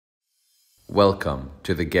Welcome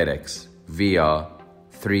to the Ghedex VR,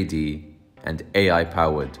 3D and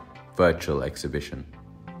AI-powered virtual exhibition.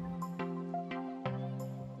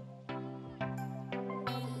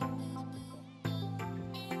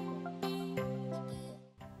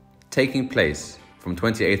 Taking place from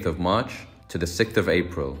 28th of March to the 6th of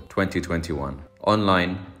April 2021,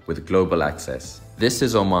 online with global access. This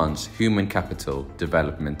is Oman's Human Capital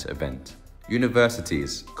Development event.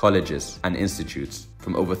 Universities, colleges and institutes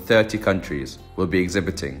from over 30 countries will be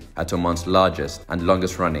exhibiting at Oman's largest and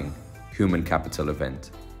longest running human capital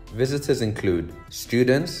event. Visitors include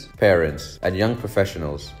students, parents and young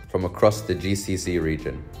professionals from across the GCC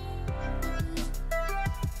region.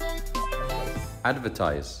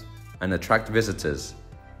 Advertise and attract visitors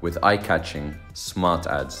with eye-catching smart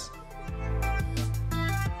ads.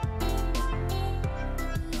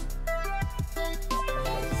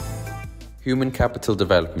 Human capital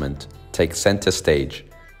development takes center stage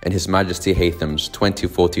in His Majesty Haitham's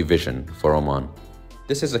 2040 vision for Oman.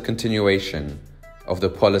 This is a continuation of the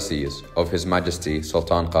policies of His Majesty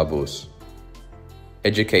Sultan Qaboos,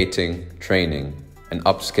 educating, training and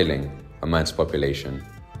upskilling Oman's population.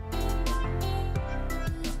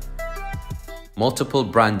 Multiple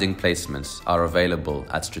branding placements are available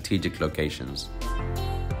at strategic locations.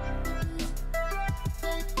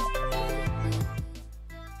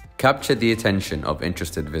 Capture the attention of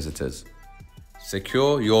interested visitors.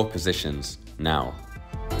 Secure your positions now.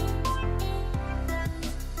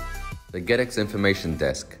 The Ghedex Information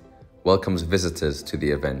Desk welcomes visitors to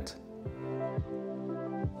the event.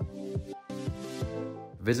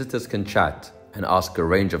 Visitors can chat and ask a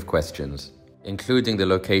range of questions, including the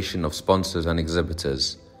location of sponsors and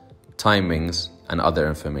exhibitors, timings, and other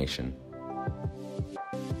information.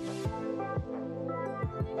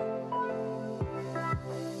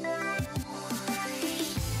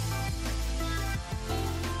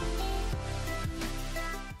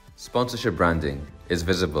 Sponsorship branding is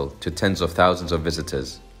visible to tens of thousands of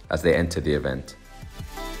visitors as they enter the event.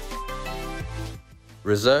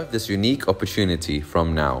 Reserve this unique opportunity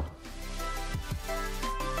from now.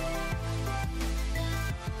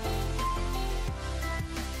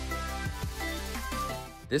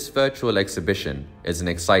 This virtual exhibition is an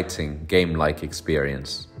exciting game-like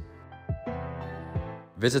experience.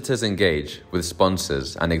 Visitors engage with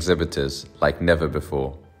sponsors and exhibitors like never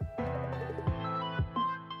before.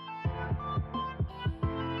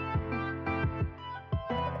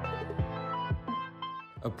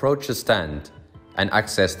 Approach a stand and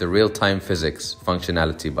access the real-time physics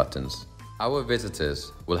functionality buttons. Our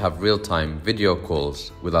visitors will have real-time video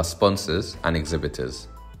calls with our sponsors and exhibitors.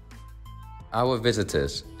 Our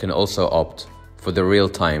visitors can also opt for the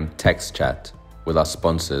real-time text chat with our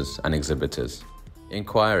sponsors and exhibitors,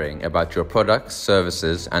 inquiring about your products,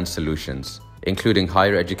 services and solutions, including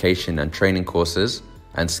higher education and training courses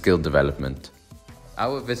and skill development.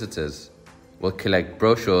 Our visitors will collect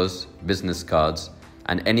brochures, business cards,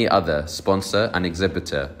 and any other sponsor and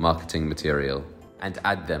exhibitor marketing material and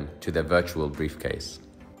add them to their virtual briefcase.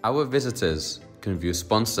 Our visitors can view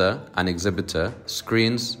sponsor and exhibitor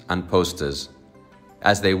screens and posters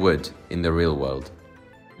as they would in the real world.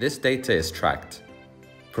 This data is tracked,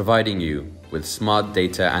 providing you with smart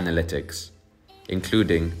data analytics,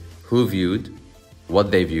 including who viewed, what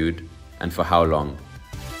they viewed, and for how long.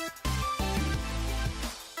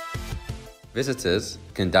 Visitors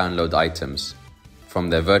can download items from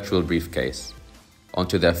their virtual briefcase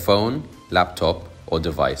onto their phone, laptop, or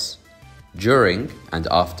device during and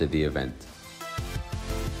after the event.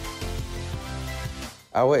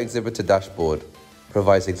 Our exhibitor dashboard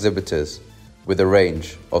provides exhibitors with a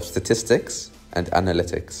range of statistics and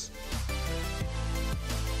analytics.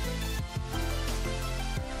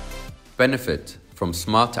 Benefit from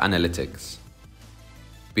smart analytics,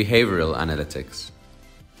 behavioral analytics,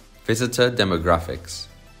 visitor demographics,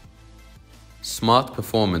 smart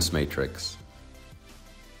performance matrix,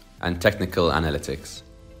 and technical analytics.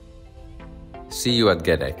 See you at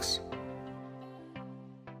Ghedex.